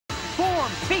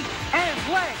form feet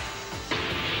and legs.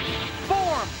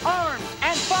 Form arms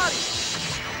and body.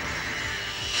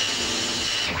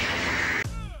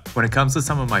 When it comes to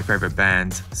some of my favorite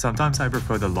bands, sometimes I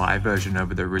prefer the live version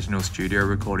over the original studio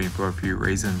recording for a few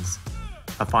reasons.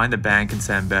 I find the band can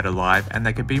sound better live and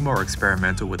they can be more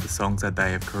experimental with the songs that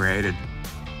they have created.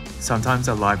 Sometimes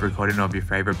a live recording of your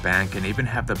favorite band can even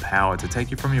have the power to take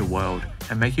you from your world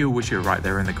and make you wish you're right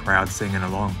there in the crowd singing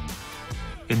along.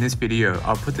 In this video,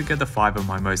 I'll put together 5 of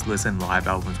my most listened live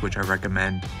albums which I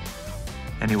recommend.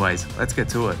 Anyways, let's get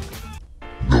to it.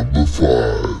 Number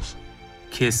 5.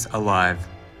 Kiss Alive.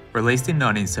 Released in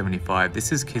 1975,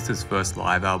 this is Kiss's first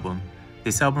live album.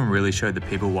 This album really showed the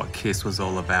people what Kiss was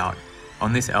all about.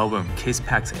 On this album, Kiss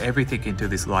packs everything into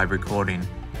this live recording,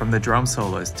 from the drum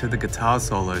solos to the guitar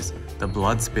solos, the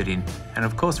blood spitting, and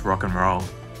of course rock and roll.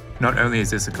 Not only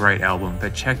is this a great album,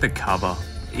 but check the cover,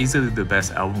 easily the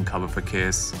best album cover for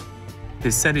Kiss.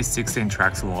 This set is 16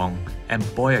 tracks long,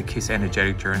 and boy are Kiss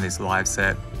energetic during this live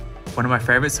set. One of my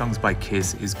favourite songs by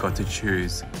Kiss is Got to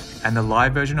Choose, and the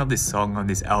live version of this song on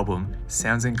this album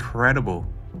sounds incredible.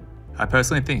 I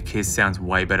personally think Kiss sounds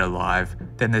way better live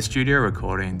than the studio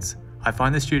recordings. I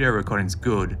find the studio recordings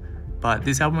good, but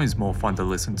this album is more fun to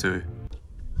listen to.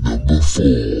 Number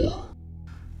 4.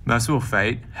 Merciful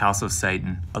Fate, House of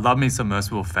Satan. I love me some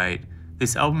Merciful Fate.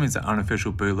 This album is an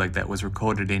unofficial bootleg that was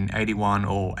recorded in 81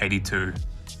 or 82.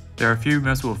 There are a few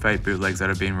Merciful Fate bootlegs that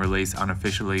have been released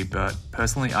unofficially, but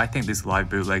personally I think this live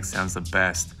bootleg sounds the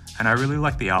best, and I really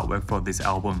like the artwork for this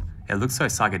album. It looks so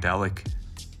psychedelic.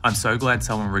 I'm so glad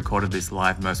someone recorded this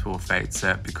live Merciful Fate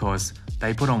set because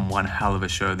they put on one hell of a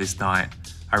show this night.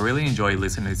 I really enjoy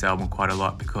listening to this album quite a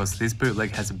lot because this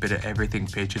bootleg has a bit of everything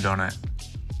featured on it.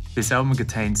 This album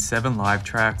contains 7 live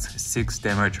tracks, 6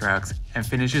 demo tracks, and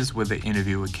finishes with the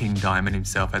interview with King Diamond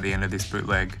himself at the end of this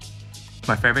bootleg.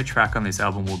 My favourite track on this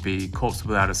album will be Corpse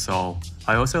Without a Soul.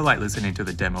 I also like listening to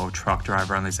the demo of Truck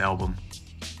Driver on this album.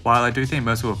 While I do think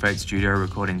Merciful Fate's studio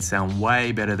recordings sound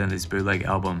way better than this bootleg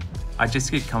album, I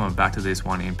just keep coming back to this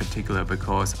one in particular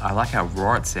because I like how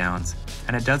raw it sounds,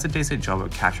 and it does a decent job of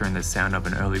capturing the sound of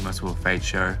an early Merciful Fate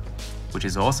show, which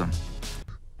is awesome.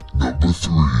 Number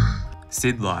 3.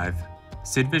 Sid Live.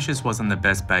 Sid Vicious wasn't the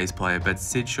best bass player, but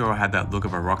Sid sure had that look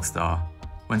of a rock star.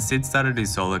 When Sid started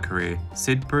his solo career,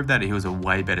 Sid proved that he was a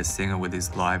way better singer with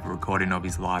his live recording of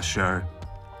his last show.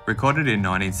 Recorded in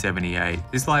 1978,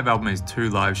 this live album is 2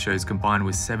 live shows combined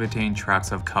with 17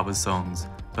 tracks of cover songs,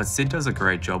 but Sid does a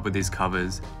great job with his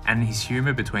covers, and his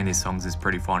humour between these songs is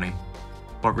pretty funny.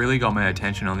 What really got my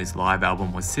attention on this live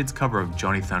album was Sid's cover of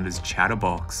Johnny Thunder's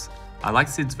Chatterbox. I like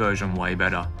Sid's version way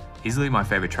better, easily my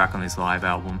favourite track on this live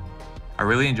album. I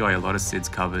really enjoy a lot of Sid's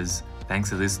covers, thanks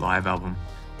to this live album.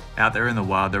 Out there in the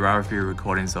wild there are a few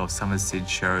recordings of some of Sid's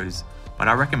shows, but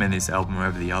I recommend this album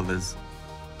over the others.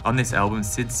 On this album,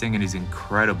 Sid's singing is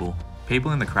incredible.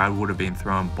 People in the crowd would have been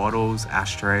throwing bottles,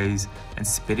 ashtrays, and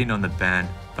spitting on the band,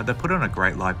 but they put on a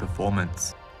great live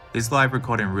performance. This live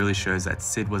recording really shows that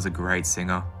Sid was a great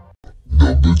singer.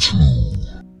 Number 2.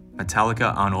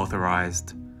 Metallica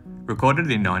Unauthorized.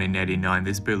 Recorded in 1989,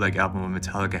 this bootleg album of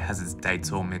Metallica has its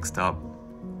dates all mixed up.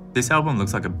 This album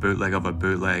looks like a bootleg of a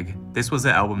bootleg. This was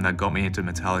the album that got me into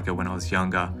Metallica when I was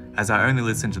younger, as I only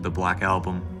listened to the Black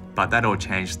Album, but that all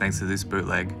changed thanks to this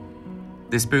bootleg.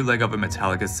 This bootleg of a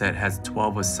Metallica set has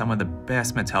 12 of some of the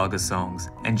best Metallica songs,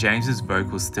 and James's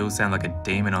vocals still sound like a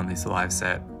demon on this live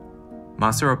set.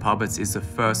 Master of Puppets is the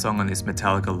first song on this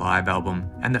Metallica live album,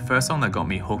 and the first song that got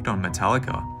me hooked on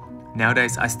Metallica.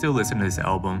 Nowadays, I still listen to this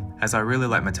album, as I really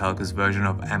like Metallica's version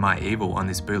of Am I Evil on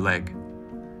this bootleg.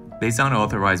 These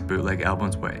unauthorized bootleg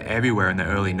albums were everywhere in the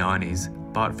early 90s,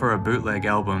 but for a bootleg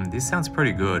album, this sounds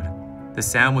pretty good. The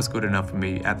sound was good enough for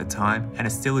me at the time, and it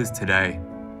still is today.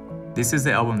 This is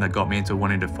the album that got me into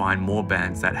wanting to find more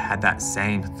bands that had that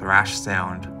same thrash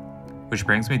sound. Which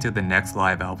brings me to the next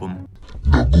live album.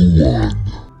 Number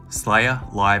 1. Slayer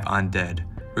Live Undead.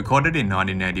 Recorded in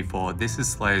 1984, this is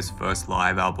Slayer's first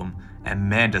live album, and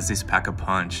man does this pack a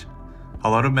punch. A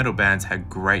lot of metal bands had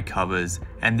great covers,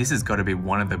 and this has got to be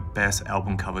one of the best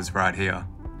album covers right here.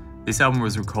 This album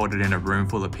was recorded in a room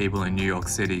full of people in New York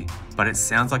City, but it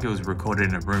sounds like it was recorded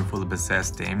in a room full of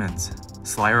possessed demons.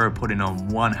 Slayer are putting on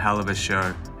one hell of a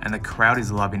show, and the crowd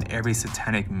is loving every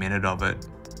satanic minute of it.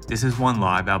 This is one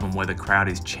live album where the crowd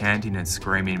is chanting and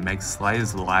screaming, makes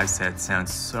Slayer's live set sound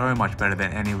so much better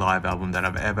than any live album that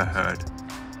I've ever heard.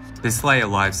 This Slayer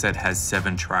live set has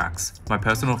 7 tracks. My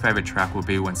personal favourite track will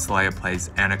be when Slayer plays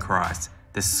Antichrist.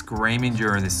 The screaming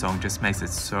during this song just makes it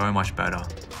so much better.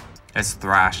 It's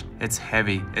thrash, it's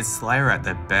heavy, it's Slayer at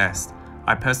their best.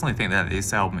 I personally think that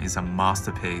this album is a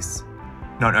masterpiece.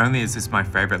 Not only is this my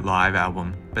favourite live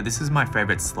album, but this is my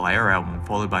favourite Slayer album,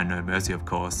 followed by No Mercy of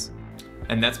course.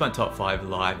 And that's my top 5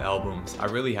 live albums. I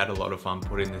really had a lot of fun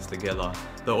putting this together.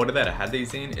 The order that I had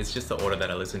these in is just the order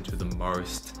that I listened to the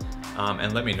most.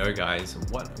 And let me know guys,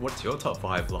 what's your top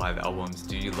 5 live albums?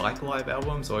 Do you like live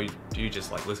albums, or do you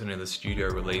just like listening to the studio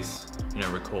release,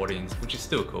 recordings, which is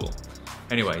still cool.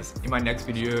 Anyways, in my next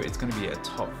video, it's gonna be a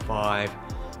top 5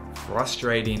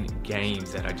 frustrating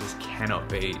games that I just cannot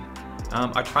beat.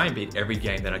 I try and beat every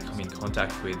game that I come in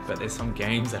contact with, but there's some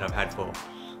games that I've had for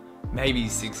maybe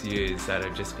 6 years that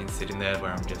have just been sitting there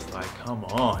where I'm just like, come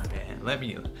on man, let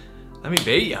me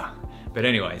beat ya. But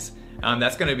anyways,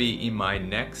 that's gonna be in my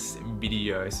next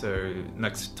video, so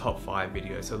next top 5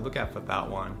 video, so look out for that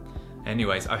one.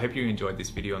 Anyways, I hope you enjoyed this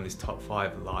video on this top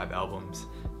 5 live albums.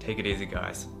 Take it easy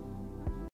guys.